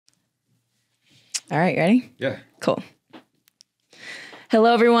All right, ready? Yeah. Cool.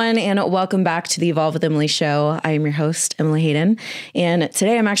 Hello, everyone, and welcome back to the Evolve with Emily show. I am your host, Emily Hayden, and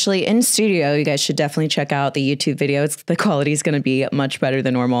today I'm actually in studio. You guys should definitely check out the YouTube video. The quality is going to be much better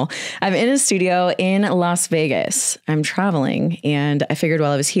than normal. I'm in a studio in Las Vegas. I'm traveling, and I figured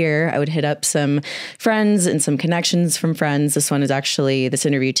while I was here, I would hit up some friends and some connections from friends. This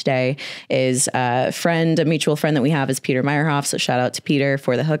interview today is a mutual friend that we have is Peter Meyerhoff, so shout out to Peter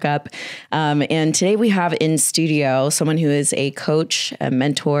for the hookup. And today we have in studio someone who is a coach, a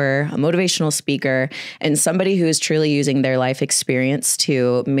mentor, a motivational speaker, and somebody who is truly using their life experience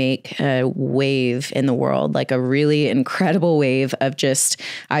to make a wave in the world, like a really incredible wave of just,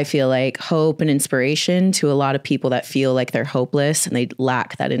 I feel like, hope and inspiration to a lot of people that feel like they're hopeless and they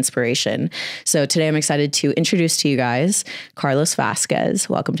lack that inspiration. So today I'm excited to introduce to you guys Carlos Vasquez.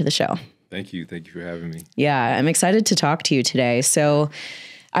 Welcome to the show. Thank you. Thank you for having me. Yeah, I'm excited to talk to you today. So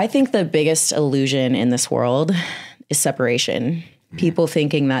I think the biggest illusion in this world is separation. People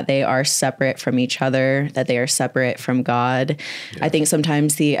thinking that they are separate from each other, that they are separate from God. Yeah. I think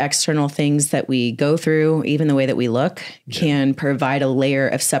sometimes the external things that we go through, even the way that we look, can provide a layer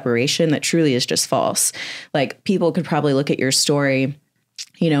of separation that truly is just false. Like, people could probably look at your story,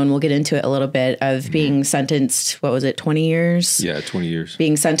 and we'll get into it a little bit, of being sentenced, 20 years? Yeah, 20 years.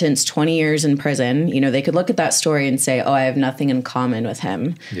 Being sentenced 20 years in prison. They could look at that story and say, oh, I have nothing in common with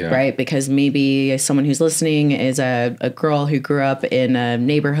him, right? Because maybe someone who's listening is a girl who grew up in a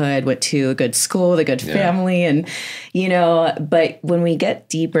neighborhood, went to a good school, a good family. And, but when we get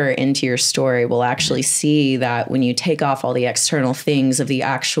deeper into your story, we'll actually see that when you take off all the external things of the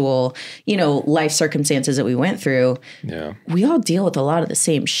actual, life circumstances that we went through, we all deal with a lot of the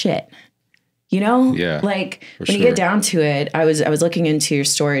same shit, like when you get down to it. I was looking into your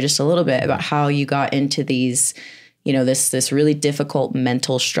story just a little bit about how you got into these, this really difficult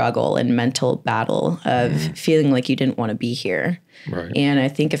mental struggle and mental battle of feeling like you didn't want to be here. Right. And I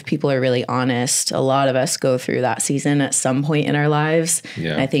think if people are really honest, a lot of us go through that season at some point in our lives.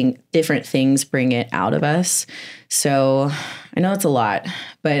 Yeah. And I think different things bring it out of us. So I know it's a lot,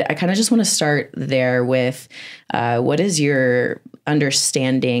 but I kind of just want to start there with what is your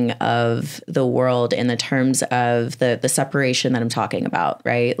understanding of the world in the terms of the separation that I'm talking about,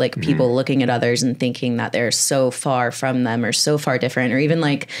 right? Like people looking at others and thinking that they're so far from them or so far different, or even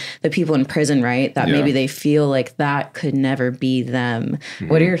like the people in prison, right? That maybe they feel like that could never be them.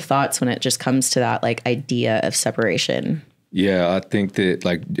 What are your thoughts when it just comes to that like idea of separation? Yeah, I think that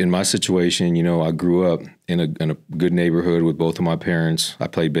like in my situation, I grew up in a good neighborhood with both of my parents. I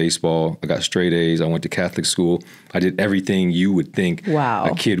played baseball. I got straight A's. I went to Catholic school. I did everything you would think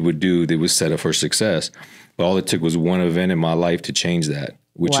a kid would do that was set up for success. But all it took was one event in my life to change that,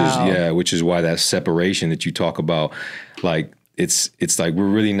 which is why that separation that you talk about, like it's like we're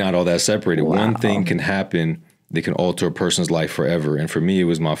really not all that separated. One thing can happen that can alter a person's life forever. And for me, it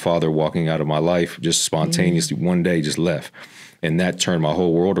was my father walking out of my life just spontaneously one day, just left. And that turned my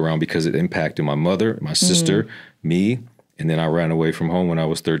whole world around because it impacted my mother, my sister, me. And then I ran away from home when I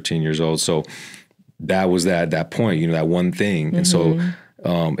was 13 years old. So that was that point, that one thing. And so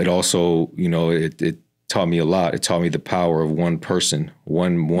it also, it taught me a lot. It taught me the power of one person,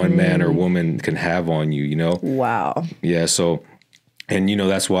 one man or woman can have on you, Wow. Yeah. So, and,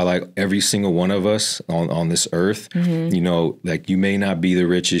 that's why like every single one of us on this earth, like you may not be the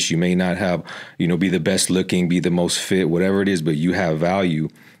richest, you may not have, be the best looking, be the most fit, whatever it is, but you have value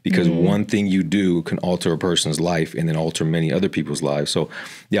because one thing you do can alter a person's life and then alter many other people's lives. So,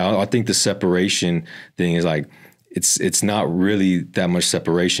 yeah, I think the separation thing is like, it's not really that much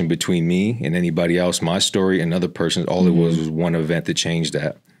separation between me and anybody else. My story and another person's, all it was one event that changed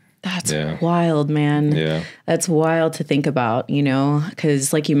that. That's wild, man. Yeah. That's wild to think about,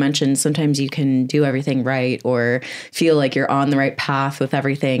 because like you mentioned, sometimes you can do everything right or feel like you're on the right path with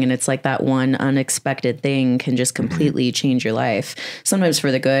everything. And it's like that one unexpected thing can just completely change your life, sometimes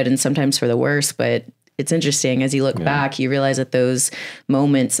for the good and sometimes for the worse. But it's interesting as you look back, you realize that those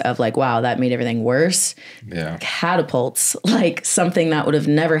moments of like, wow, that made everything worse, catapults like something that would have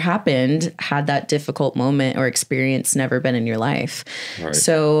never happened had that difficult moment or experience never been in your life. Right.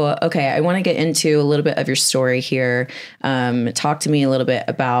 So, okay, I want to get into a little bit of your story here. Talk to me a little bit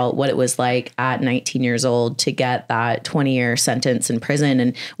about what it was like at 19 years old to get that 20-year sentence in prison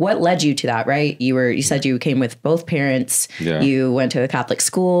and what led you to that, right? You said you came with both parents. Yeah. You went to a Catholic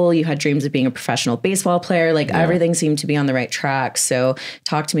school. You had dreams of being a professional baseball player, like everything seemed to be on the right track. So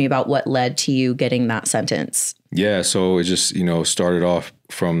talk to me about what led to you getting that sentence. Yeah. So it just, started off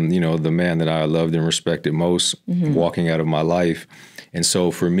from, the man that I loved and respected most walking out of my life. And so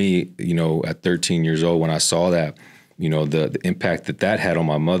for me, at 13 years old, when I saw that, you know, the impact that had on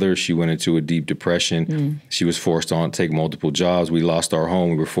my mother. She went into a deep depression. She was forced to take multiple jobs. We lost our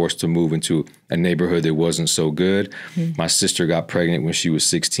home. We were forced to move into a neighborhood that wasn't so good. My sister got pregnant when she was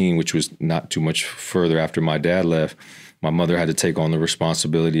 16, which was not too much further after my dad left. My mother had to take on the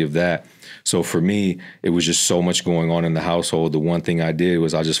responsibility of that. So for me, it was just so much going on in the household. The one thing I did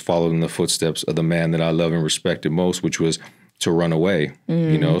was I just followed in the footsteps of the man that I love and respected most, which was to run away,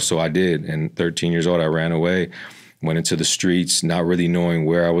 you know? So I did. And 13 years old, I ran away. Went into the streets, not really knowing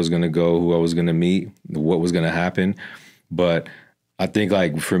where I was going to go, who I was going to meet, what was going to happen. But I think,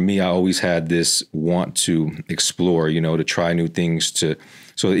 like, for me, I always had this want to explore, you know, to try new things,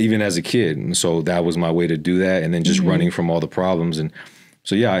 so even as a kid. And so that was my way to do that. And then just running from all the problems. And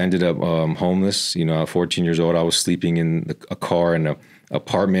so, yeah, I ended up homeless. You know, at 14 years old, I was sleeping in a car in an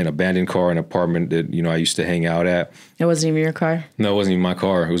apartment, abandoned car, an apartment that, you know, I used to hang out at. It wasn't even your car? No, it wasn't even my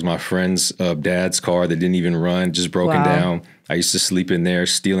car. It was my friend's dad's car that didn't even run, just broken down. I used to sleep in there,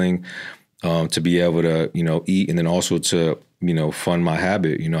 stealing to be able to, you know, eat, and then also to, you know, fund my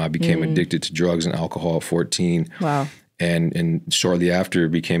habit. You know, I became addicted to drugs and alcohol at 14. Wow. And shortly after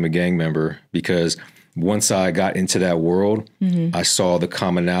became a gang member, because once I got into that world, I saw the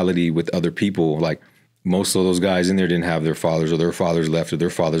commonality with other people. Like, most of those guys in there didn't have their fathers, or their fathers left, or their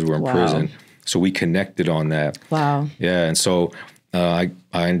fathers were in prison. So we connected on that. Wow. Yeah. And so I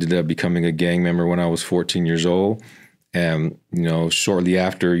ended up becoming a gang member when I was 14 years old. And, you know, shortly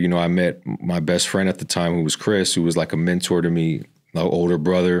after, you know, I met my best friend at the time, who was Chris, who was like a mentor to me, an older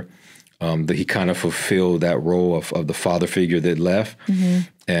brother. That he kind of fulfilled that role of the father figure that left.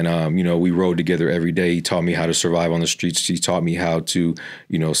 And, you know, we rode together every day. He taught me how to survive on the streets. He taught me how to,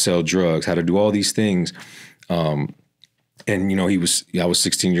 you know, sell drugs, how to do all these things. And, you know, I was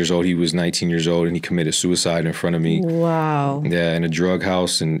 16 years old. He was 19 years old, and he committed suicide in front of me. Wow. Yeah, in a drug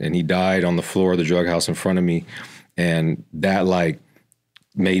house. And he died on the floor of the drug house in front of me. And that, like,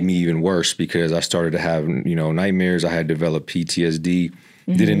 made me even worse, because I started to have, you know, nightmares. I had developed PTSD.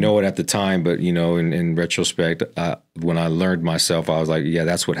 Didn't know it at the time, but, you know, in retrospect, when I learned myself, I was like, yeah,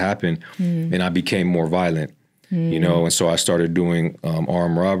 that's what happened. And I became more violent, you know, and so I started doing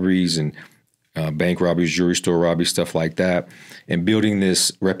armed robberies and bank robberies, jewelry store robberies, stuff like that, and building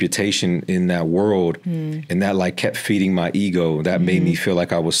this reputation in that world. And that, like, kept feeding my ego. That made me feel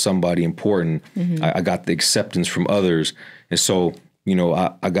like I was somebody important. I got the acceptance from others. And so, you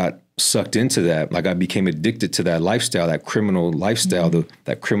know, I got sucked into that. Like, I became addicted to that lifestyle, that criminal lifestyle,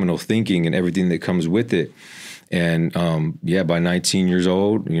 that criminal thinking and everything that comes with it. And yeah, by 19 years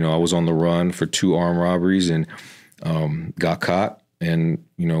old, you know, I was on the run for 2 armed robberies and got caught, and,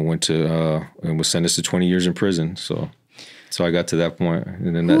 you know, went to and was sentenced to 20 years in prison. So I got to that point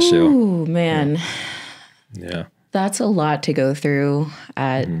in a nutshell. Ooh, man. Yeah. That's a lot to go through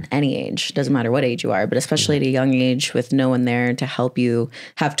at any age. Doesn't matter what age you are, but especially at a young age, with no one there to help you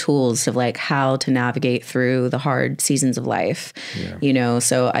have tools of, like, how to navigate through the hard seasons of life, you know?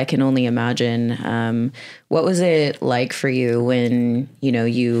 So I can only imagine, what was it like for you when, you know,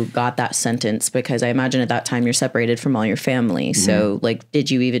 you got that sentence? Because I imagine at that time you're separated from all your family. So, like,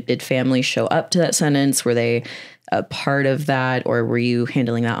 did family show up to that sentence? Were they a part of that, or were you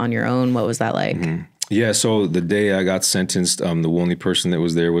handling that on your own? What was that like? Yeah, so the day I got sentenced, the only person that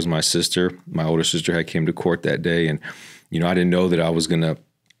was there was my sister. My older sister had came to court that day, and, you know, I didn't know that I was gonna,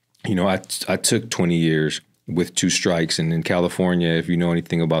 you know, I took 20 years with 2 strikes. And in California, if you know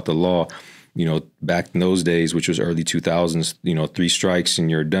anything about the law, you know, back in those days, which was early 2000s, you know, 3 strikes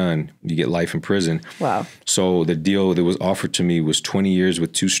and you're done. You get life in prison. Wow. So the deal that was offered to me was 20 years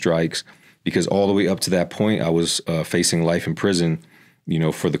with 2 strikes, because all the way up to that point, I was facing life in prison, you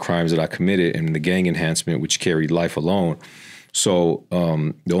know, for the crimes that I committed, and the gang enhancement, which carried life alone. So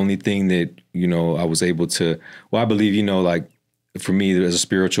the only thing that, you know, I was able to, well, I believe, you know, like, for me as a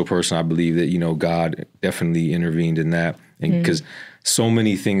spiritual person, I believe that, you know, God definitely intervened in that. And because so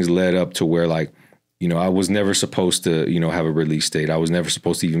many things led up to where, like, you know, I was never supposed to, you know, have a release date. I was never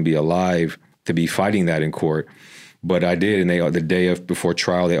supposed to even be alive to be fighting that in court. But I did. And the day before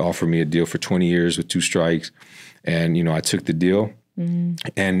trial, they offered me a deal for 20 years with 2 strikes. And, you know, I took the deal.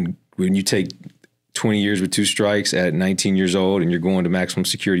 And when you take 20 years with 2 strikes at 19 years old and you're going to maximum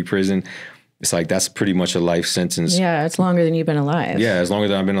security prison, it's like, that's pretty much a life sentence. Yeah, it's longer than you've been alive. Yeah, as long as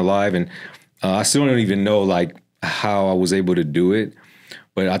I've been alive. And I still don't even know, like, how I was able to do it.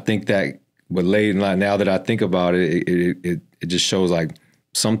 But I think that, but now that I think about it, it just shows, like,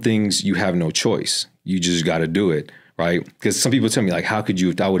 some things you have no choice. You just got to do it. Right? Because some people tell me, like, how could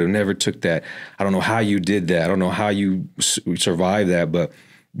you, I would have never took that. I don't know how you did that. I don't know how you survived that. But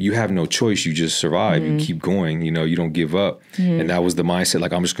you have no choice. You just survive. You keep going. You don't give up. And that was the mindset.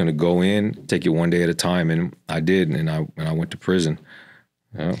 Like, I'm just going to go in, take it one day at a time. And I did. And I went to prison.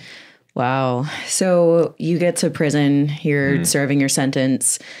 Yeah. Wow. So you get to prison, you're serving your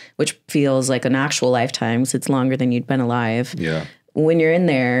sentence, which feels like an actual lifetime. So it's longer than you'd been alive. Yeah. When you're in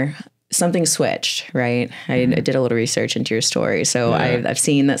there, something switched, right? I did a little research into your story. So I've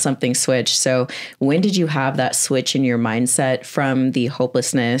seen that something switched. So when did you have that switch in your mindset from the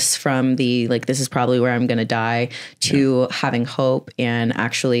hopelessness, from the, like, this is probably where I'm going to die, to having hope and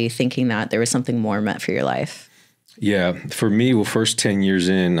actually thinking that there was something more meant for your life? Yeah. For me, well, first 10 years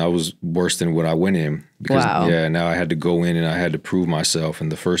in, I was worse than what I went in. Because, now I had to go in and I had to prove myself. And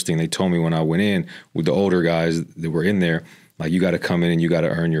the first thing they told me when I went in with the older guys that were in there, like, you got to come in and you got to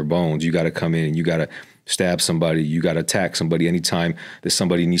earn your bones. You got to come in and you got to stab somebody. You got to attack somebody. Anytime that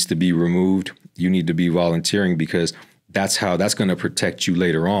somebody needs to be removed, you need to be volunteering, because that's going to protect you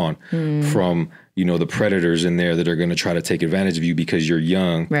later on from, the predators in there that are going to try to take advantage of you because you're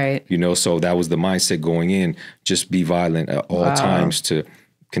young. Right. So that was the mindset going in. Just be violent at all times to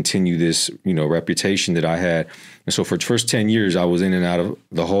continue this, reputation that I had. And so for the first 10 years, I was in and out of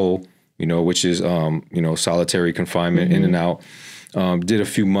the hole, which is, solitary confinement, in and out. Did a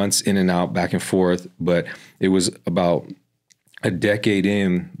few months in and out, back and forth. But it was about a decade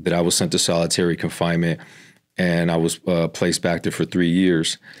in that I was sent to solitary confinement, and I was placed back there for 3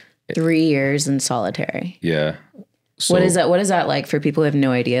 years. 3 years in solitary. Yeah. So, what is that? What is that like for people who have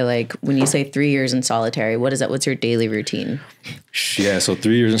no idea? Like, when you say 3 years in solitary, what is that? What's your daily routine? Yeah. So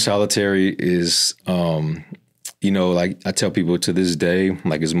 3 years in solitary is, like I tell people to this day,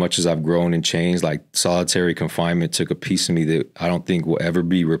 like, as much as I've grown and changed, like, solitary confinement took a piece of me that I don't think will ever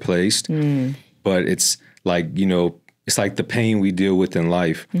be replaced. But it's like, it's like the pain we deal with in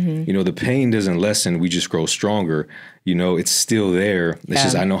life. The pain doesn't lessen. We just grow stronger. It's still there. It's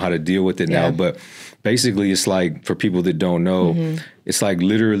just I know how to deal with it now. But basically, it's like, for people that don't know, it's like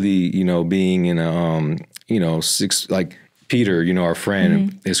literally, being in a, like Peter, our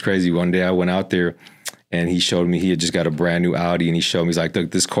friend. It's crazy. One day I went out there, and he showed me, he had just got a brand new Audi, and he showed me, he's like,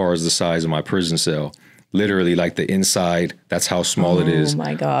 look, this car is the size of my prison cell. Literally, like, the inside, that's how small it is. Oh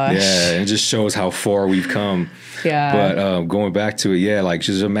my gosh. Yeah, and it just shows how far we've come. Yeah. But going back to it, like,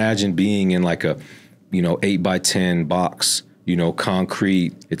 just imagine being in like a, 8x10 box,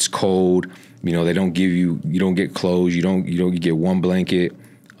 concrete, it's cold, they don't give you don't get clothes, you get one blanket.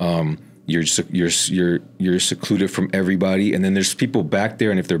 You're secluded from everybody. And then there's people back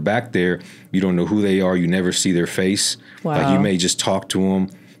there. And if they're back there, you don't know who they are. You never see their face. Wow. Like, you may just talk to them.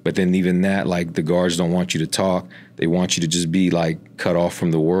 But then even that, like, the guards don't want you to talk. They want you to just be, like, cut off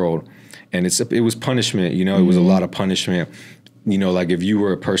from the world. And it was punishment, it was a lot of punishment. Like, if you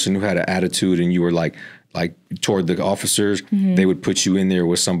were a person who had an attitude and you were like toward the officers, they would put you in there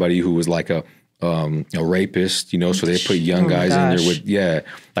with somebody who was like a rapist, so they put young guys in there with,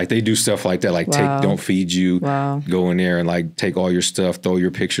 like, they do stuff like that, like, don't feed you, go in there and, like, take all your stuff, throw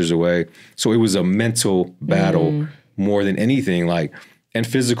your pictures away. So it was a mental battle more than anything, like, and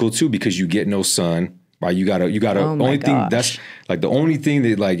physical too, because you get no sun, right? You gotta, only thing that's like the only thing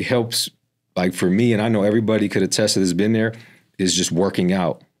that, like, helps, like, for me, and I know everybody could attest to this, been there, is just working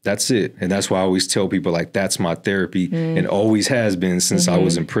out. That's it. And that's why I always tell people, like, that's my therapy and always has been since I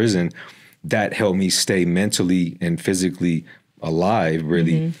was in prison. That helped me stay mentally and physically alive,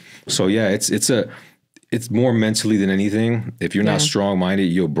 really. So yeah, it's more mentally than anything. If you're not strong-minded,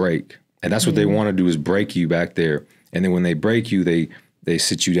 you'll break. And that's what they want to do, is break you back there. And then when they break you, they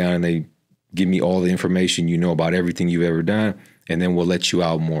sit you down and they give me all the information about everything you've ever done, and then we'll let you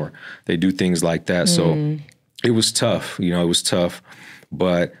out more. They do things like that. So it was tough, it was tough.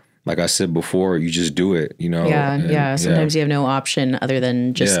 But like I said before, you just do it, Yeah. Sometimes you have no option other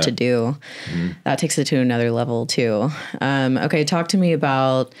than just to do. That takes it to another level too. Okay. Talk to me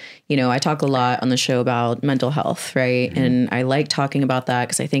about, I talk a lot on the show about mental health, right? And I like talking about that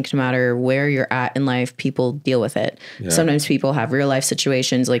because I think no matter where you're at in life, people deal with it. Sometimes people have real life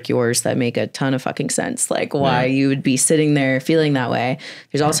situations like yours that make a ton of fucking sense, like why you would be sitting there feeling that way.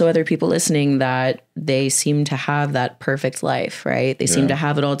 There's also other people listening that they seem to have that perfect life, right? They seem to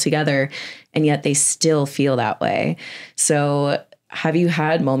have it all together, and yet they still feel that way. So have you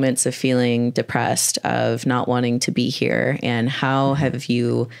had moments of feeling depressed, of not wanting to be here? And how have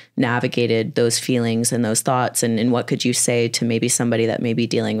you navigated those feelings and those thoughts? And what could you say to maybe somebody that may be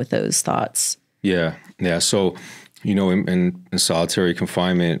dealing with those thoughts? Yeah. So, in solitary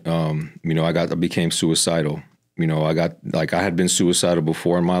confinement, I became suicidal. I had been suicidal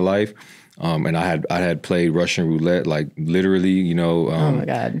before in my life. And I had played Russian roulette, like literally, you know. Oh my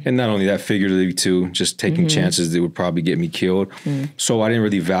God. And not only that, figuratively too, just taking chances that would probably get me killed. So I didn't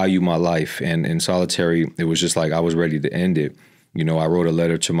really value my life. And in solitary, it was just like I was ready to end it. You know, I wrote a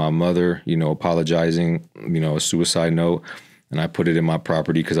letter to my mother, you know, apologizing, you know, a suicide note. And I put it in my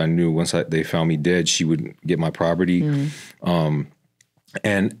property because I knew once they found me dead, she would get my property.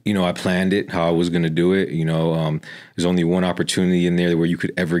 And, you know, I planned it, how I was going to do it. You know, there's only one opportunity in there where you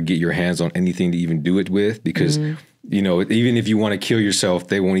could ever get your hands on anything to even do it with, because, you know, even if you want to kill yourself,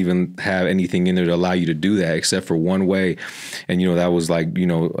 they won't even have anything in there to allow you to do that except for one way. And, you know, that was like, you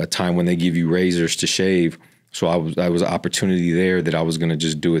know, a time when they give you razors to shave. So I was an opportunity there that I was going to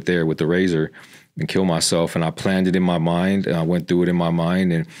just do it there with the razor and kill myself. And I planned it in my mind, and I went through it in my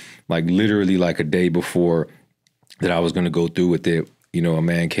mind. And like literally like a day before that I was going to go through with it, you know, a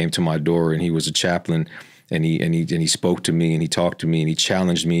man came to my door, and he was a chaplain, and he spoke to me, and he talked to me, and he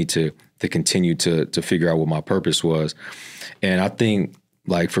challenged me to continue to figure out what my purpose was. And I think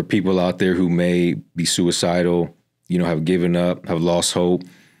like for people out there who may be suicidal, you know, have given up, have lost hope,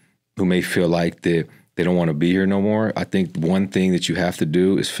 who may feel like they don't want to be here no more, I think one thing that you have to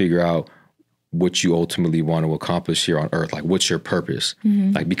do is figure out what you ultimately want to accomplish here on earth. Like, what's your purpose?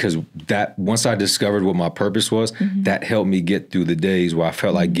 Like, because that once I discovered what my purpose was, that helped me get through the days where I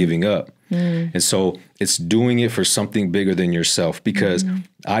felt like giving up. And so it's doing it for something bigger than yourself, because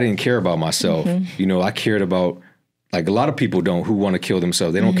I didn't care about myself. You know, I cared about, like a lot of people don't, who want to kill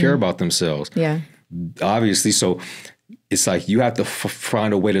themselves. They don't care about themselves. Yeah. Obviously. So it's like you have to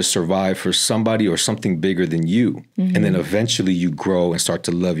find a way to survive for somebody or something bigger than you. And then eventually you grow and start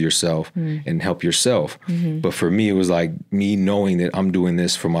to love yourself and help yourself. But for me, it was like me knowing that I'm doing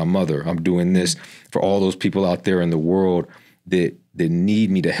this for my mother. I'm doing this for all those people out there in the world that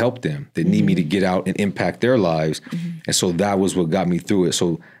need me to help them, that need me to get out and impact their lives. And so that was what got me through it.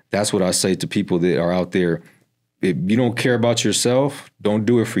 So that's what I say to people that are out there. If you don't care about yourself, don't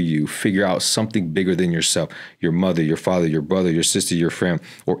do it for you. Figure out something bigger than yourself, your mother, your father, your brother, your sister, your friend,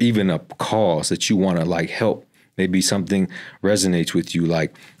 or even a cause that you want to like help. Maybe something resonates with you,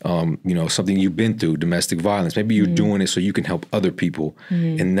 like, you know, something you've been through, domestic violence. Maybe you're doing it so you can help other people.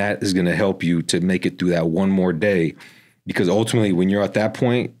 And that is going to help you to make it through that one more day. Because ultimately, when you're at that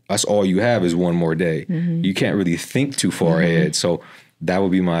point, that's all you have is one more day. You can't really think too far ahead. So that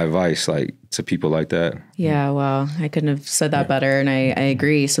would be my advice, like, to people like that. Yeah, well, I couldn't have said that better. And I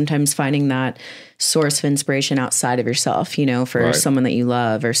agree. Sometimes finding that source of inspiration outside of yourself, you know, for someone that you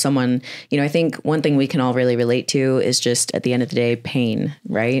love or someone, you know, I think one thing we can all really relate to is just at the end of the day, pain,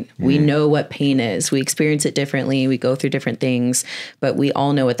 right? We know what pain is. We experience it differently. We go through different things, but we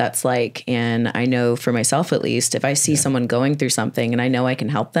all know what that's like. And I know for myself, at least, if I see someone going through something and I know I can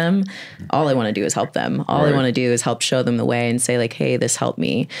help them, all I want to do is help them. All I want to do is help show them the way and say like, hey, this helped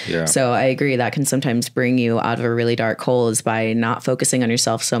me. So I agree that can sometimes bring you out of a really dark hole is by not focusing on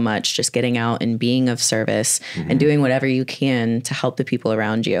yourself so much, just getting out and being of service and doing whatever you can to help the people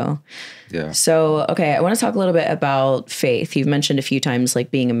around you. So, okay, I want to talk a little bit about faith. You've mentioned a few times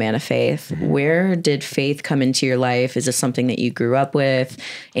like being a man of faith. Where did faith come into your life? Is this something that you grew up with?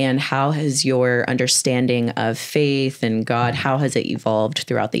 And how has your understanding of faith and God, how has it evolved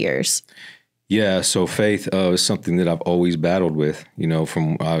throughout the years? Yeah, so faith is something that I've always battled with. You know,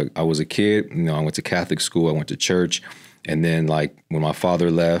 from I was a kid, you know, I went to Catholic school, I went to church. And then like when my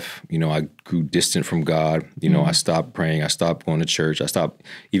father left, you know, I grew distant from God. You know, I stopped praying. I stopped going to church. I stopped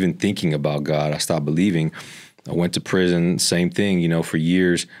even thinking about God. I stopped believing. I went to prison. Same thing, you know, for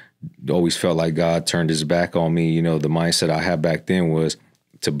years, always felt like God turned his back on me. You know, the mindset I had back then was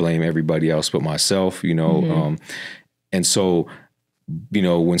to blame everybody else but myself, you know. And so, you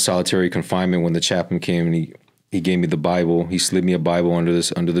know, when solitary confinement, when the chaplain came and he gave me the Bible. He slid me a Bible under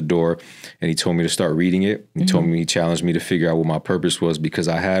the door, and he told me to start reading it. He challenged me to figure out what my purpose was, because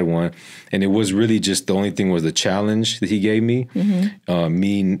I had one. And it was really just, the only thing was the challenge that he gave me.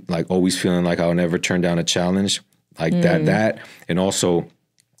 Me like always feeling like I'll never turn down a challenge like that. And also,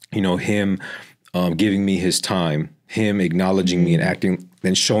 you know, him giving me his time, him acknowledging me and acting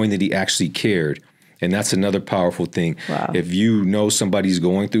and showing that he actually cared. And that's another powerful thing. If you know somebody's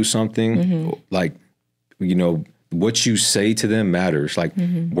going through something, like, you know, what you say to them matters. Like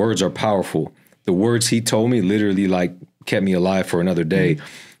words are powerful. The words he told me literally like kept me alive for another day.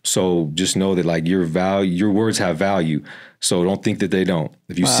 So just know that like your words have value. So don't think that they don't.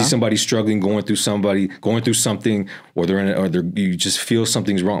 If you see somebody struggling, going through something, or you just feel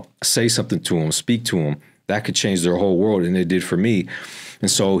something's wrong, say something to them, speak to them. That could change their whole world, and it did for me. And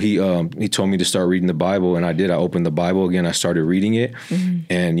so he told me to start reading the Bible, and I did. I opened the Bible again. I started reading it,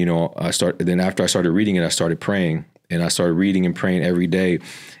 and you know, then after I started reading it, I started praying. And I started reading and praying every day.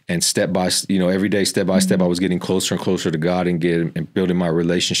 And every day, step by step, I was getting closer and closer to God and building my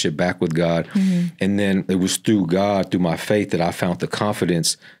relationship back with God. And then it was through God, through my faith, that I found the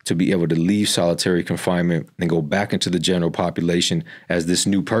confidence to be able to leave solitary confinement and go back into the general population as this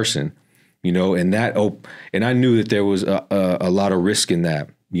new person, and I knew that there was a lot of risk in that,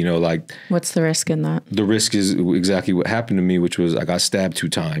 like. What's the risk in that? The risk is exactly what happened to me, which was I got stabbed 2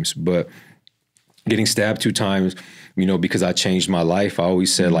 times, but getting stabbed 2 times, because I changed my life. I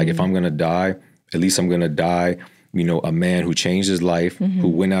always said, like, if I'm going to die, at least I'm going to die, a man who changed his life, who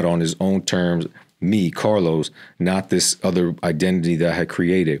went out on his own terms, me, Carlos, not this other identity that I had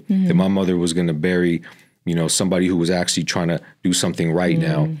created, that my mother was going to bury, somebody who was actually trying to do something right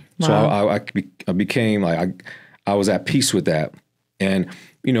now. Wow. So I became like, I was at peace with that. And,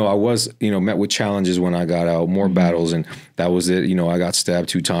 I was, met with challenges when I got out, more battles, and that was it. I got stabbed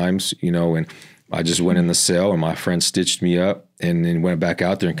 2 times, and I just went in the cell, and my friend stitched me up and then went back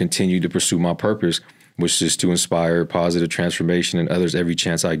out there and continued to pursue my purpose, which is to inspire positive transformation in others every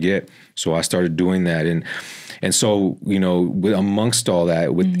chance I get. So I started doing that. And so, amongst all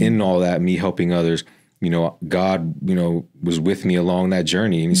that, within all that, me helping others, God, was with me along that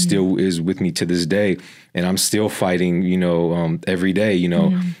journey, and he still is with me to this day. And I'm still fighting, every day,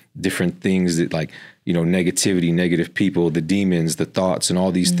 different things that, like, negativity, negative people, the demons, the thoughts, and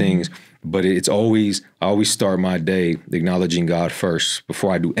all these things. But I always start my day acknowledging God first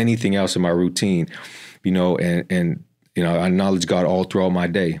before I do anything else in my routine, and I acknowledge God all throughout my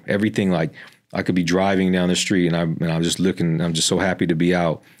day. Everything, like, I could be driving down the street and I'm just looking, I'm just so happy to be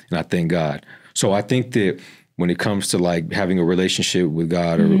out, and I thank God. So I think that when it comes to, like, having a relationship with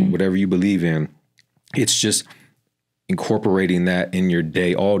God or whatever you believe in, it's just incorporating that in your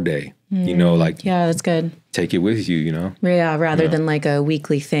day all day, like, yeah, that's good. Take it with you, Yeah, rather than like a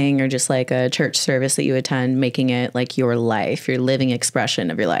weekly thing or just like a church service that you attend, making it like your life, your living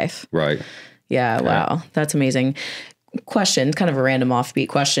expression of your life. Right. Yeah. Right. Wow. That's amazing. Question, kind of a random offbeat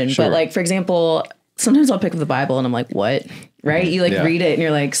question, Sure. But, like, for example, sometimes I'll pick up the Bible and I'm like, what? Right? You read it and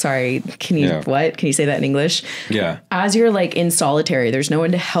you're like, sorry, can you say that in English? Yeah. As you're, like, in solitary, there's no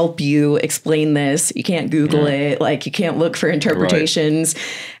one to help you explain this. You can't Google it. Like, you can't look for interpretations. Right.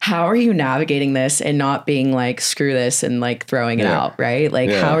 How are you navigating this and not being like, screw this and, like, throwing it out? Right. Like,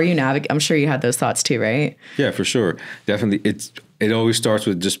 how are you navigating? I'm sure you had those thoughts too, right? Yeah, for sure. Definitely. It always starts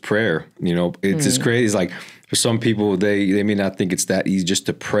with just prayer. It's just crazy. It's like, for some people, they may not think it's that easy just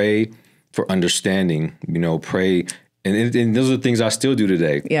to pray for understanding, pray. And those are the things I still do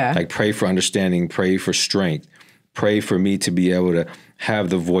today. Yeah. Like, pray for understanding, pray for strength, pray for me to be able to have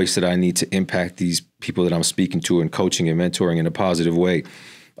the voice that I need to impact these people that I'm speaking to and coaching and mentoring in a positive way.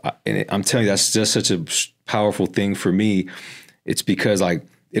 And I'm telling you, that's just such a powerful thing for me. It's because, like,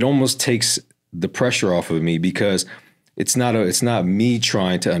 it almost takes the pressure off of me, because it's not me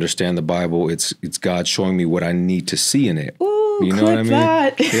trying to understand the Bible. It's God showing me what I need to see in it. Ooh, you know what I mean?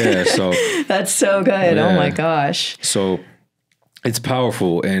 That. Yeah. So that's so good. Yeah. Oh my gosh. So it's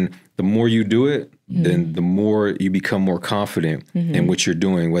powerful. And the more you do it, then the more you become more confident in what you're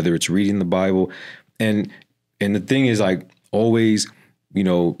doing, whether it's reading the Bible. And the thing is, like, always, be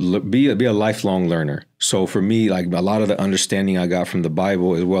a lifelong learner. So for me, like, a lot of the understanding I got from the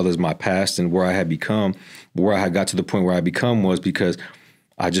Bible, as well as my past and where I had got to the point where I become, was because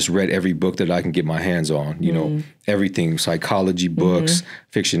I just read every book that I can get my hands on, everything, psychology books,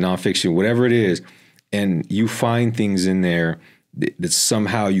 fiction, nonfiction, whatever it is. And you find things in there that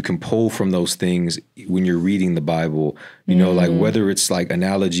somehow you can pull from those things when you're reading the Bible, like, whether it's like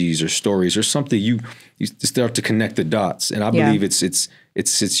analogies or stories or something, you start to connect the dots. And I believe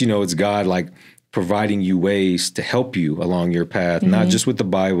it's God, like, providing you ways to help you along your path, not just with the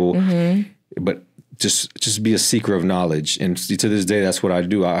Bible, but just be a seeker of knowledge. And to this day, that's what I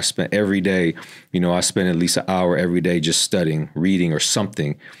do. I spend every day, I spend at least an hour every day just studying, reading, or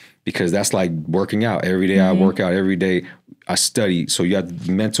something, because that's like working out. Every day I work out, every day I study. So you got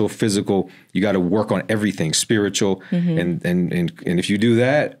mental, physical, you got to work on everything, spiritual. And if you do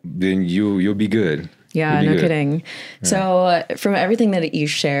that, then you'll be good. Yeah, no kidding. Yeah. So from everything that you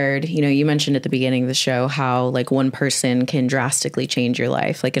shared, you mentioned at the beginning of the show how, like, one person can drastically change your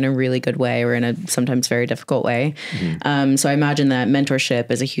life, like, in a really good way or in a sometimes very difficult way. So I imagine that mentorship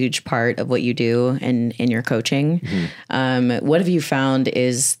is a huge part of what you do in your coaching. What have you found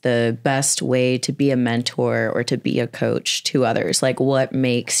is the best way to be a mentor or to be a coach to others? Like, what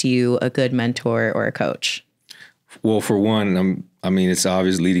makes you a good mentor or a coach? Well, for one, I mean, it's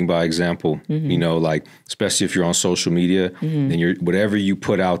obvious leading by example, you know, like, especially if you're on social media, then whatever you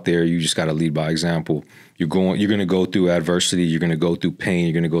put out there, you just got to lead by example. You're going to go through adversity. You're going to go through pain.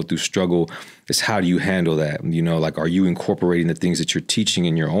 You're going to go through struggle. It's how do you handle that? You know, like, are you incorporating the things that you're teaching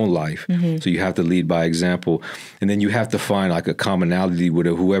in your own life? So you have to lead by example. And then you have to find like a commonality with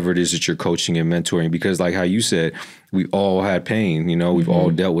whoever it is that you're coaching and mentoring, because like how you said, we all had pain, you know, we've all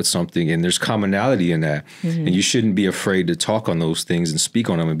dealt with something, and there's commonality in that. And you shouldn't be afraid to talk on those things and speak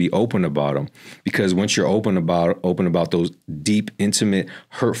on them and be open about them. Because once you're open about those deep, intimate,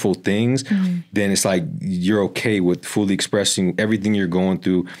 hurtful things, then it's like you're okay with fully expressing everything you're going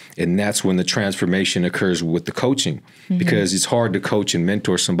through. And that's when the transformation occurs with the coaching, because it's hard to coach and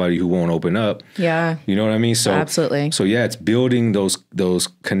mentor somebody who won't open up. Yeah. You know what I mean? So absolutely. So yeah, it's building those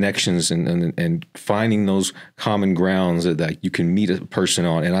connections and finding those common grounds that like you can meet a person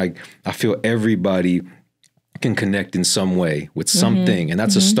on. And I feel everybody can connect in some way with something, and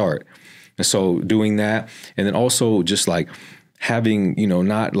that's a start. And so doing that, and then also just like having, you know,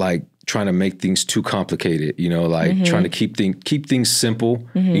 not like trying to make things too complicated, you know, like trying to keep things simple,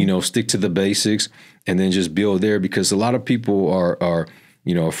 you know, stick to the basics, and then just build there, because a lot of people are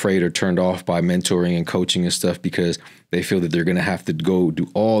you know, afraid or turned off by mentoring and coaching and stuff, because they feel that they're going to have to go do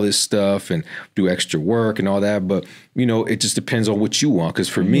all this stuff and do extra work and all that. But, you know, it just depends on what you want. Because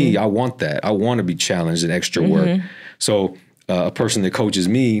for me, I want that. I want to be challenged and extra work. So a person that coaches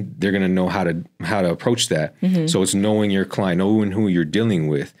me, they're going to know how to approach that. So it's knowing your client, knowing who you're dealing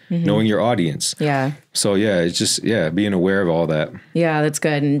with, knowing your audience. Yeah. So yeah, it's just, being aware of all that. Yeah, that's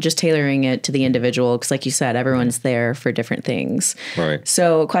good. And just tailoring it to the individual. Because like you said, everyone's there for different things. Right.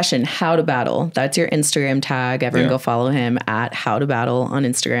 So question, How to Battle. That's your Instagram tag. Everyone go follow him at How to Battle on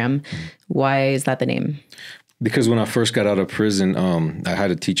Instagram. Why is that the name? Because when I first got out of prison, I had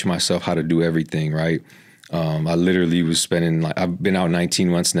to teach myself how to do everything, right? I literally was spending, like, I've been out 19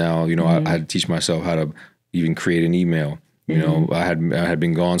 months now. You know, I had to teach myself how to even create an email. You know, I had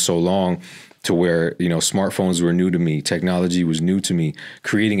been gone so long to where, you know, smartphones were new to me. Technology was new to me.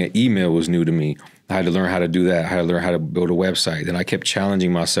 Creating an email was new to me. I had to learn how to do that. I had to learn how to build a website. Then I kept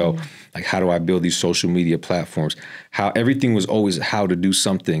challenging myself, like, how do I build these social media platforms? Everything was always how to do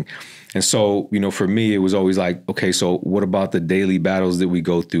something. And so, you know, for me, it was always like, okay, so what about the daily battles that we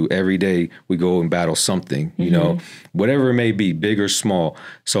go through? Every day we go and battle something, you know, whatever it may be, big or small.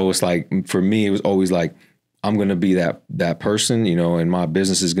 So it's like, for me, it was always like, I'm going to be that person, you know, and my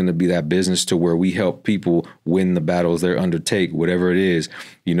business is going to be that business to where we help people win the battles they undertake, whatever it is,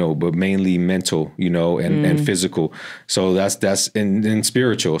 you know, but mainly mental, you know, and physical. So that's and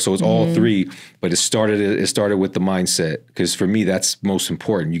spiritual. So it's all three, but it started with the mindset, because for me, that's most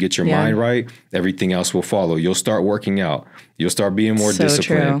important. You get your mind right, everything else will follow. You'll start working out. You'll start being more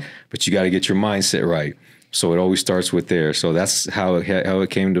disciplined, but you got to get your mindset right. So it always starts with there. So that's how it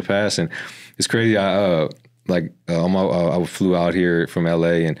came to pass. And it's crazy. I flew out here from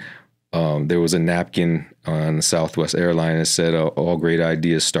LA, and there was a napkin on the Southwest airline that said, all great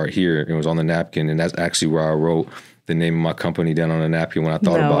ideas start here. It was on the napkin, and that's actually where I wrote the name of my company down on the napkin when I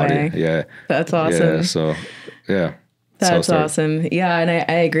thought about it. Yeah. That's awesome. Yeah, so, yeah. That's awesome. Yeah, and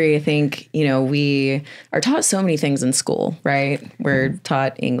I agree. I think, you know, we are taught so many things in school, right? We're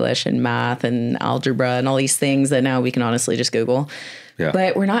taught English and math and algebra and all these things that now we can honestly just Google. Yeah.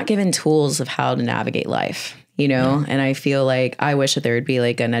 But we're not given tools of how to navigate life, you know? And I feel like I wish that there would be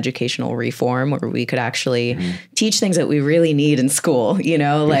like an educational reform where we could actually teach things that we really need in school, you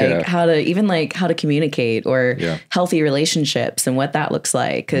know, like how to communicate or healthy relationships and what that looks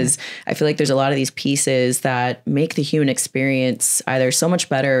like. Because I feel like there's a lot of these pieces that make the human experience either so much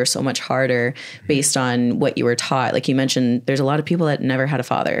better or so much harder based on what you were taught. Like you mentioned, there's a lot of people that never had a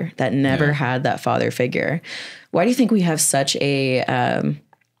father, that never had that father figure. Why do you think we have such a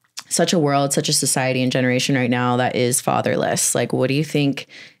world, such a society and generation right now that is fatherless? Like, what do you think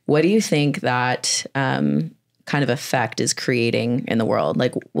that kind of effect is creating in the world?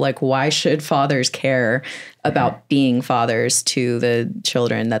 Like why should fathers care about being fathers to the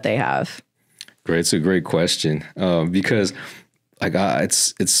children that they have? Great. It's a great question. Because like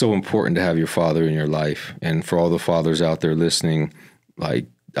it's so important to have your father in your life. And for all the fathers out there listening, like,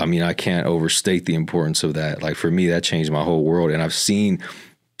 I mean, I can't overstate the importance of that. Like, for me, that changed my whole world. And I've seen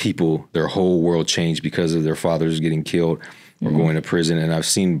people, their whole world change because of their fathers getting killed or going to prison. And I've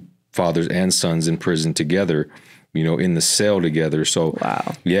seen fathers and sons in prison together, you know, in the cell together. So,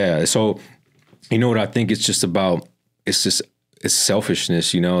 yeah. So, you know what I think it's just about? It's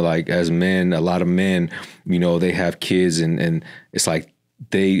selfishness, you know, like as men, a lot of men, you know, they have kids and it's like,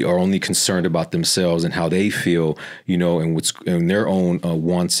 they are only concerned about themselves and how they feel, you know, and what's in their own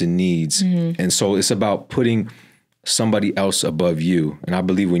wants and needs. And so it's about putting somebody else above you. And I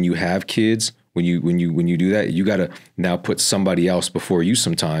believe when you have kids, when you do that, you got to now put somebody else before you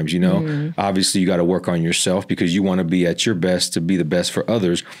sometimes, you know. Obviously you got to work on yourself because you want to be at your best to be the best for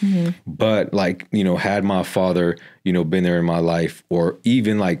others. But like, you know, had my father, you know, been there in my life, or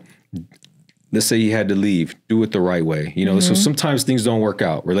even like, let's say he had to leave, do it the right way. You know, so sometimes things don't work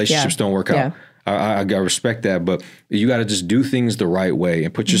out. Relationships don't work out. I got to respect that, but you got to just do things the right way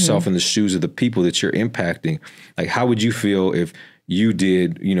and put yourself in the shoes of the people that you're impacting. Like, how would you feel if you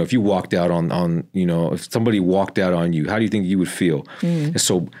did, you know, if you walked out on, you know, if somebody walked out on you, how do you think you would feel? And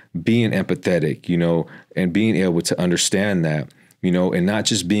so being empathetic, you know, and being able to understand that, you know, and not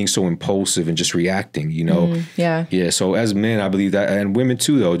just being so impulsive and just reacting, you know? Yeah. So as men, I believe that, and women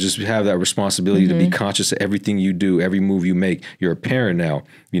too, though, just have that responsibility to be conscious of everything you do, every move you make. You're a parent now,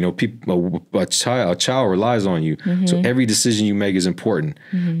 you know, a child relies on you. So every decision you make is important.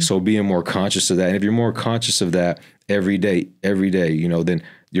 So being more conscious of that. And if you're more conscious of that every day, you know, then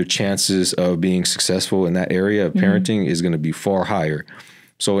your chances of being successful in that area of parenting is going to be far higher.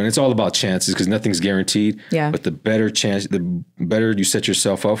 So, and it's all about chances because nothing's guaranteed. But the better you set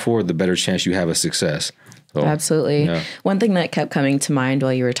yourself up for, the better chance you have of success. So, absolutely. One thing that kept coming to mind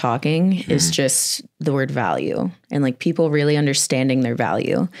while you were talking is just the word value, and like people really understanding their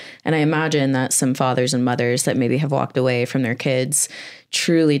value. And I imagine that some fathers and mothers that maybe have walked away from their kids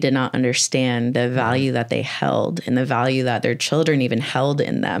truly did not understand the value that they held and the value that their children even held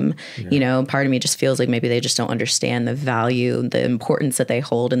in them. You know, part of me just feels like maybe they just don't understand the value, the importance that they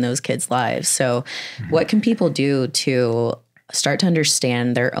hold in those kids' lives. So what can people do to start to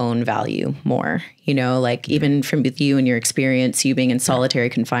understand their own value more? You know, like even from with you and your experience, you being in solitary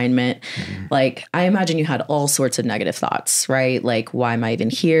confinement, like I imagine you had all sorts of negative thoughts, right? Like, why am I even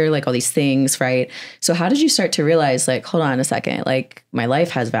here? Like all these things, right? So how did you start to realize, like, hold on a second, like my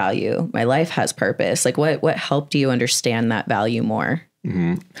life has value, my life has purpose? Like what helped you understand that value more?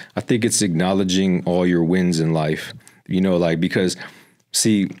 I think it's acknowledging all your wins in life, you know, like, because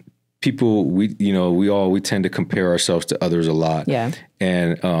see, people, we tend to compare ourselves to others a lot.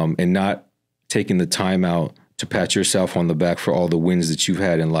 And not taking the time out to pat yourself on the back for all the wins that you've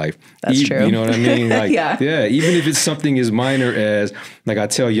had in life. That's true. You know what I mean? Like, even if it's something as minor as, like I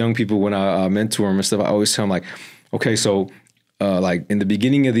tell young people when I mentor them and stuff, I always tell them like, okay, so like in the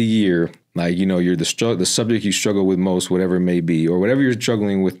beginning of the year, like, you know, you're the subject you struggle with most, whatever it may be, or whatever you're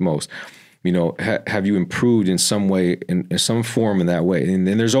struggling with most. You know, have you improved in some way, in some form in that way? And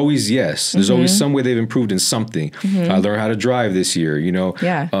then there's always there's always some way they've improved in something. I learned how to drive this year, you know.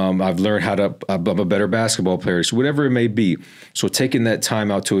 I've learned I'm a better basketball player, so whatever it may be. So taking that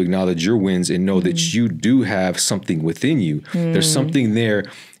time out to acknowledge your wins and know that you do have something within you. There's something there.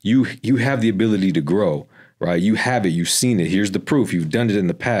 You have the ability to grow, right? You have it. You've seen it. Here's the proof. You've done it in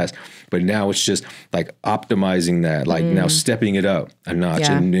the past. But now it's just like optimizing that, like now stepping it up a notch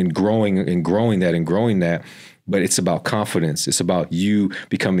and growing that. But it's about confidence. It's about you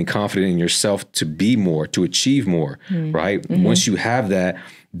becoming confident in yourself to be more, to achieve more, right? Once you have that,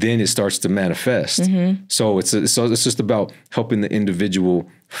 then it starts to manifest. So it's just about helping the individual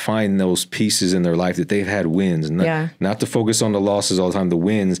find those pieces in their life that they've had wins, and not to focus on the losses all the time, the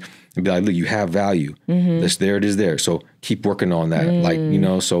wins, and be like, look, you have value. There it is there. So keep working on that. Like, you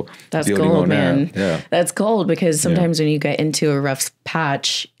know, so that's building gold, on man. that. Yeah. That's gold, because sometimes when you get into a rough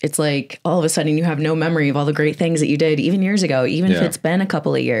patch, it's like all of a sudden you have no memory of all the great things that you did even years ago, even if it's been a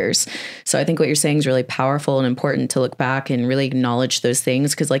couple of years. So I think what you're saying is really powerful and important to look back and really acknowledge those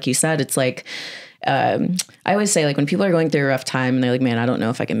things. Cause like you said, it's like, I always say, like, when people are going through a rough time and they're like, man, I don't know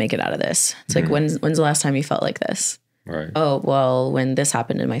if I can make it out of this. It's like, when's the last time you felt like this? Right. Oh, well, when this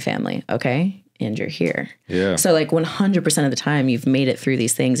happened in my family. Okay. And you're here. Yeah. So like 100% of the time you've made it through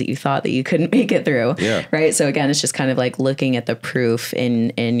these things that you thought that you couldn't make it through. Yeah. Right. So again, it's just kind of like looking at the proof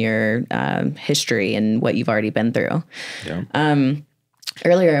in your history and what you've already been through. Yeah.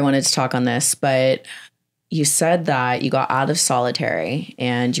 Earlier, I wanted to talk on this, but you said that you got out of solitary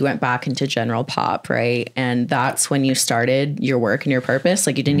and you went back into general pop, right? And that's when you started your work and your purpose.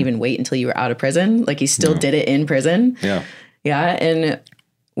 Like you didn't even wait until you were out of prison. Like you still did it in prison. Yeah. Yeah. And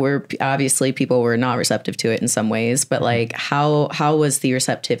obviously people were not receptive to it in some ways, but like how was the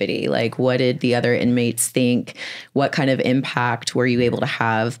receptivity? Like what did the other inmates think? What kind of impact were you able to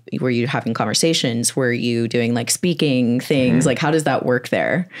have? Were you having conversations? Were you doing like speaking things? Like how does that work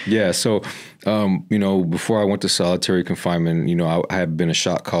there? Yeah. So, you know, before I went to solitary confinement, you know, I had been a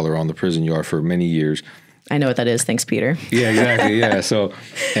shot caller on the prison yard for many years. I know what that is. Thanks, Peter. Yeah, exactly. Yeah.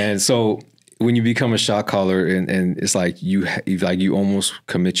 So when you become a shot caller and it's like you almost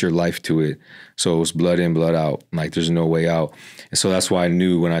commit your life to it. So it was blood in, blood out. Like there's no way out. And so that's why I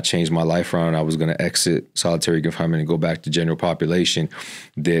knew when I changed my life around, I was going to exit solitary confinement and go back to general population,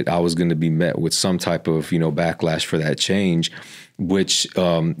 that I was going to be met with some type of, backlash for that change, which,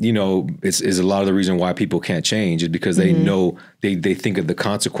 is a lot of the reason why people can't change, is because they know, they think of the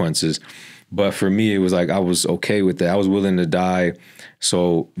consequences. But for me, it was like I was okay with that. I was willing to die.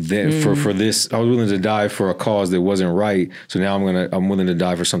 So then for this, I was willing to die for a cause that wasn't right. So now I'm willing to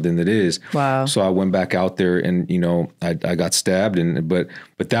die for something that is. Wow. So I went back out there and, I got stabbed, but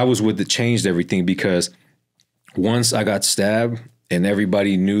that was what changed everything, because once I got stabbed and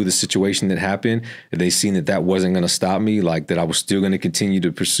everybody knew the situation that happened, and they seen that wasn't going to stop me, like that I was still going to continue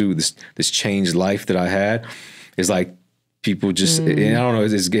to pursue this changed life that I had. It's like, people just, and I don't know,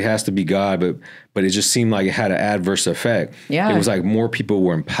 it has to be God, but it just seemed like it had an adverse effect. Yeah. It was like more people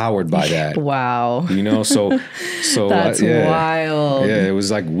were empowered by that. Wow. So that's wild. Yeah, it was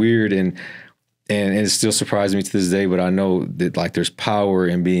like weird, and it still surprises me to this day, but I know that like there's power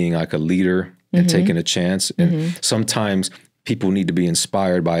in being like a leader and taking a chance. And sometimes people need to be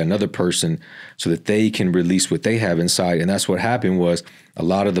inspired by another person so that they can release what they have inside. And that's what happened. Was a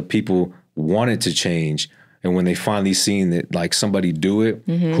lot of the people wanted to change. And when they finally seen that, like, somebody do it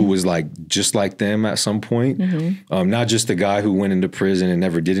who was like just like them at some point, not just the guy who went into prison and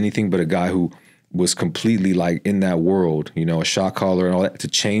never did anything, but a guy who was completely like in that world, a shot caller and all that, to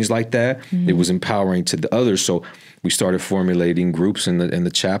change like that, it was empowering to the others. So we started formulating groups in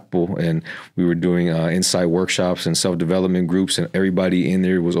the chapel, and we were doing insight workshops and self-development groups, and everybody in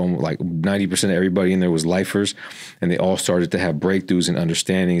there was almost like 90% of everybody in there was lifers, and they all started to have breakthroughs and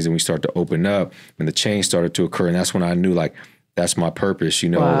understandings, and we started to open up, and the change started to occur. And that's when I knew, like, that's my purpose,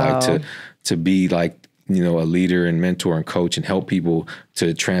 like to be like, a leader and mentor and coach and help people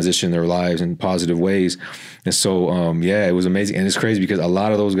to transition their lives in positive ways. And so, it was amazing. And it's crazy because a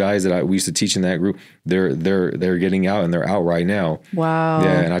lot of those guys that we used to teach in that group, they're getting out, and they're out right now. Wow.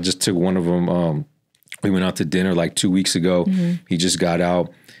 Yeah. And I just took one of them. We went out to dinner like 2 weeks ago. He just got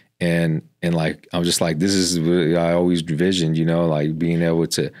out, and like, I'm just like, this is what I always envisioned, like being able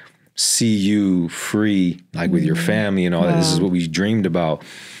to see you free, like with your family and all that. This is what we dreamed about.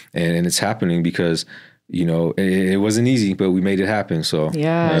 And it's happening because, it wasn't easy, but we made it happen. So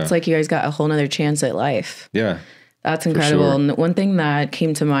yeah, it's like you guys got a whole nother chance at life. Yeah. That's incredible. Sure. And one thing that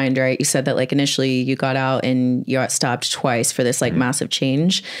came to mind, right? You said that like initially you got out and you got stopped twice for this like massive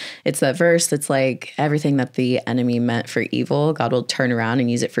change. It's that verse that's like, everything that the enemy meant for evil, God will turn around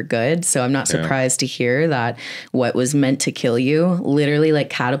and use it for good. So I'm not surprised to hear that what was meant to kill you literally like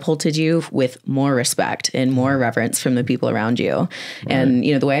catapulted you with more respect and more reverence from the people around you. Right. And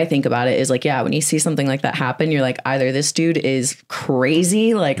the way I think about it is like, when you see something like that happen, you're like, either this dude is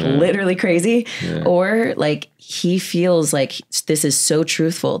crazy, like literally crazy, or like he feels like this is so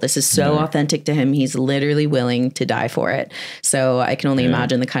truthful. This is so authentic to him. He's literally willing to die for it. So I can only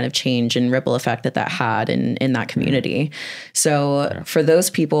imagine the kind of change and ripple effect that had in that community. So for those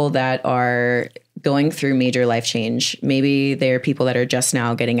people that are going through major life change, maybe they're people that are just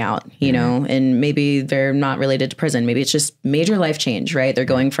now getting out, and maybe they're not related to prison. Maybe it's just major life change, right? They're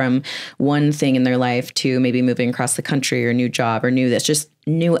going from one thing in their life to maybe moving across the country or new job or just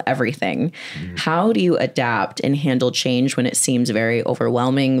new everything. How do you adapt and handle change when it seems very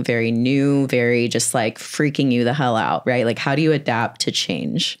overwhelming, very new, very just like freaking you the hell out, right? Like, how do you adapt to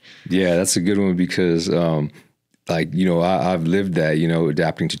change? Yeah, that's a good one because, I've lived that,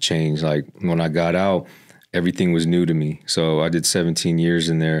 adapting to change. Like when I got out, everything was new to me. So I did 17 years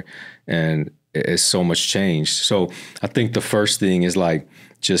in there, and it's so much changed. So I think the first thing is like,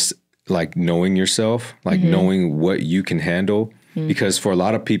 just like knowing yourself, like knowing what you can handle. Because for a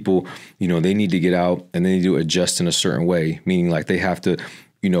lot of people, they need to get out and they need to adjust in a certain way, meaning like they have to,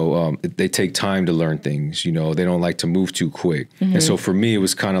 they take time to learn things, they don't like to move too quick. And so for me, it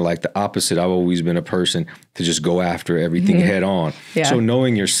was kind of like the opposite. I've always been a person to just go after everything head on. Yeah. So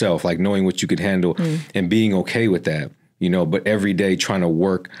knowing yourself, like knowing what you could handle and being okay with that, but every day trying to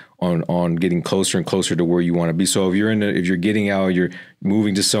work on getting closer and closer to where you want to be. So if you're getting out, you're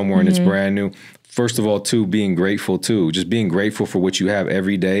moving to somewhere and it's brand new, first of all, too, being grateful, too. Just being grateful for what you have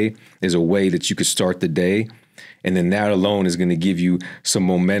every day is a way that you could start the day. And then that alone is going to give you some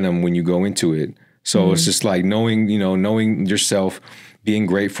momentum when you go into it. So it's just like knowing yourself, being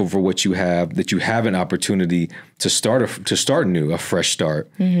grateful for what you have, that you have an opportunity to start new, a fresh start,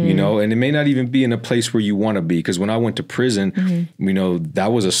 and it may not even be in a place where you want to be. Because when I went to prison,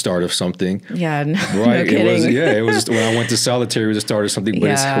 that was a start of something. Yeah, right. No kidding. It was when I went to solitary, it was a start of something. But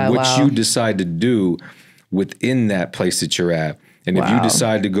it's what you decide to do within that place that you're at. And if you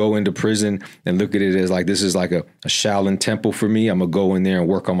decide to go into prison and look at it as like, this is like a Shaolin temple for me, I'm going to go in there and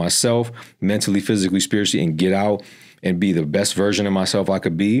work on myself mentally, physically, spiritually, and get out and be the best version of myself I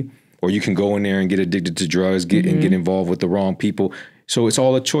could be. Or you can go in there and get addicted to drugs, and get involved with the wrong people. So it's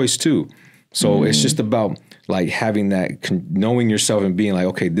all a choice too. So it's just about like having that, knowing yourself and being like,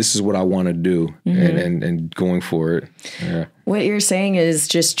 okay, this is what I want to do, and going for it. Yeah. What you're saying is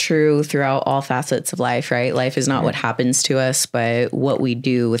just true throughout all facets of life, right? Life is not what happens to us, but what we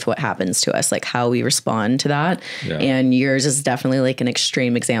do with what happens to us, like how we respond to that. Yeah. And yours is definitely like an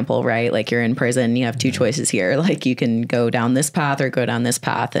extreme example, right? Like you're in prison, you have two choices here. Like you can go down this path or go down this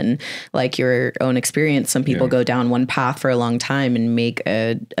path. And like your own experience, some people go down one path for a long time and make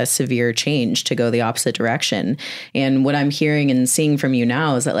a severe change to go the opposite direction. And what I'm hearing and seeing from you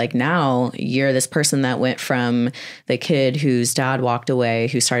now is that like now you're this person that went from the kid whose dad walked away,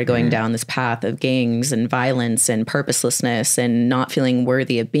 who started going down this path of gangs and violence and purposelessness and not feeling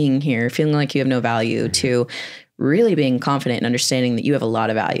worthy of being here, feeling like you have no value, to really being confident and understanding that you have a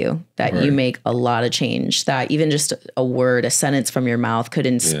lot of value, that you make a lot of change, that even just a word, a sentence from your mouth could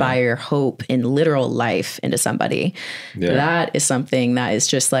inspire hope in literal life into somebody. That is something that is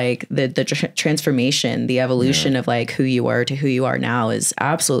just like the transformation, the evolution of like who you are to who you are now is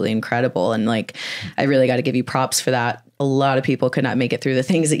absolutely incredible. And like, I really got to give you props for that. A lot of people could not make it through the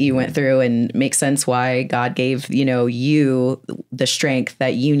things that you went through, and make sense why God gave, you the strength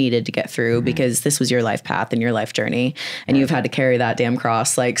that you needed to get through, because this was your life path and your life journey. And you've had to carry that damn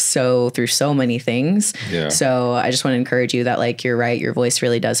cross, like through so many things. Yeah. So I just want to encourage you that like, you're right. Your voice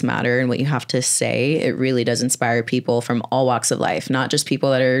really does matter. And what you have to say, it really does inspire people from all walks of life, not just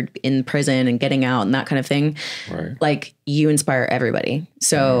people that are in prison and getting out and that kind of thing. Right. Like you inspire everybody.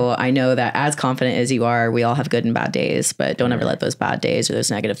 So I know that as confident as you are, we all have good and bad days, but don't ever let those bad days or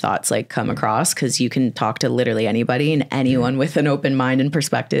those negative thoughts like come across, because you can talk to literally anybody, and anyone with an open mind and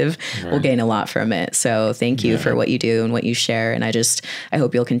perspective will gain a lot from it. So thank you for what you do and what you share. And I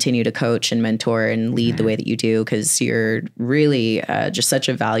hope you'll continue to coach and mentor and lead the way that you do, because you're really just such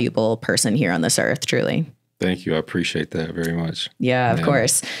a valuable person here on this earth, truly. Thank you. I appreciate that very much. Yeah, of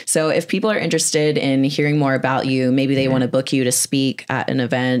course. So if people are interested in hearing more about you, maybe they want to book you to speak at an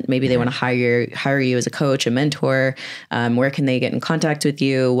event, maybe they want to hire you as a coach, a mentor, where can they get in contact with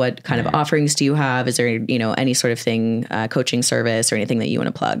you? What kind of offerings do you have? Is there, any sort of thing, coaching service or anything that you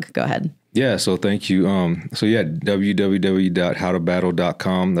want to plug? Go ahead. Yeah. So thank you.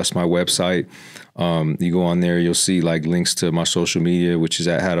 www.howtobattle.com. That's my website. You go on there, you'll see like links to my social media, which is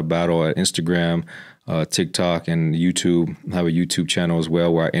at How to Battle at Instagram, TikTok, and YouTube. I have a YouTube channel as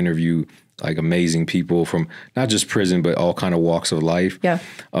well where I interview like amazing people from not just prison, but all kind of walks of life. Yeah.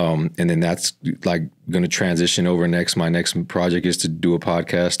 And then that's like going to transition over next. My next project is to do a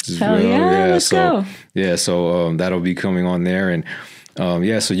podcast as well. Yeah, let's go. Yeah. So that'll be coming on there. And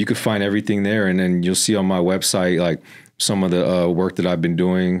so you could find everything there. And then you'll see on my website, like some of the work that I've been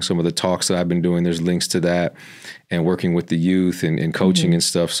doing, some of the talks that I've been doing, there's links to that, and working with the youth and coaching and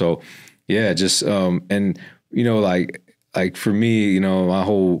stuff. So yeah, just, like for me, I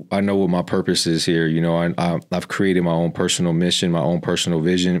know what my purpose is here. I've created my own personal mission, my own personal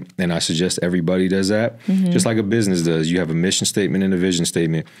vision, and I suggest everybody does that, just like a business does. You have a mission statement and a vision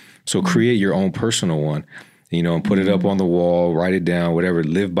statement. So create your own personal one, and put it up on the wall, write it down, whatever,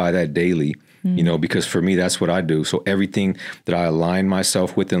 live by that daily, because for me, that's what I do. So everything that I align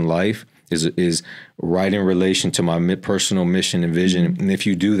myself with in life is right in relation to my personal mission and vision. And if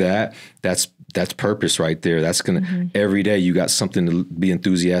you do that, that's purpose right there. That's every day you got something to be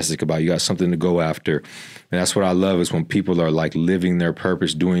enthusiastic about. You got something to go after. And that's what I love, is when people are like living their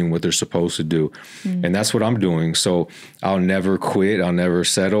purpose, doing what they're supposed to do. And that's what I'm doing. So I'll never quit. I'll never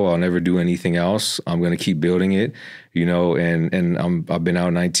settle. I'll never do anything else. I'm going to keep building it, and I've been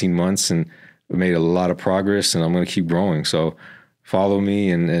out 19 months and made a lot of progress, and I'm going to keep growing. So follow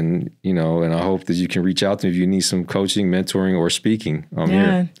me, and I hope that you can reach out to me if you need some coaching, mentoring, or speaking. I'm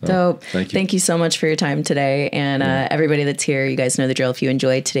here. So, dope. Thank you so much for your time today. And everybody that's here, you guys know the drill. If you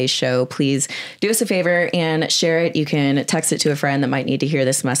enjoyed today's show, please do us a favor and share it. You can text it to a friend that might need to hear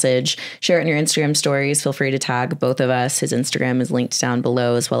this message. Share it in your Instagram stories. Feel free to tag both of us. His Instagram is linked down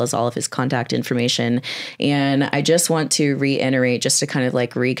below, as well as all of his contact information. And I just want to reiterate, just to kind of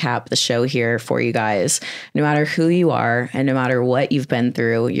like recap the show here for you guys. No matter who you are and no matter what you've been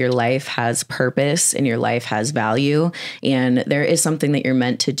through, your life has purpose and your life has value. And there is something that you're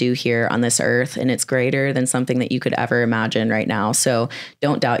meant to do here on this earth, and it's greater than something that you could ever imagine right now. So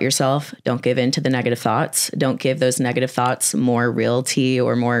don't doubt yourself. Don't give in to the negative thoughts. Don't give those negative thoughts more realty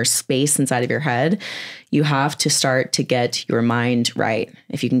or more space inside of your head. you have to start to get your mind right.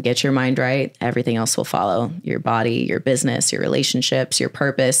 If you can get your mind right, everything else will follow. Your body, your business, your relationships, your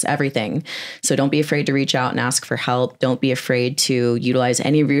purpose, everything. So don't be afraid to reach out and ask for help. Don't be afraid to utilize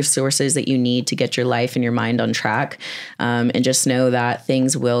any resources that you need to get your life and your mind on track. And just know that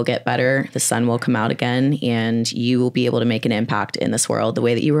things will get better. The sun will come out again, and you will be able to make an impact in this world the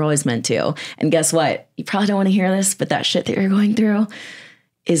way that you were always meant to. And guess what? You probably don't want to hear this, but that shit that you're going through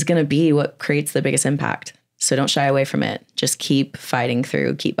is going to be what creates the biggest impact. So don't shy away from it. Just keep fighting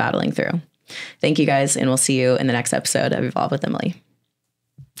through, keep battling through. Thank you guys. And we'll see you in the next episode of Evolve with Emily.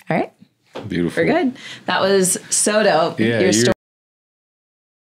 All right. Beautiful. We're good. That was so dope. Yeah, Your story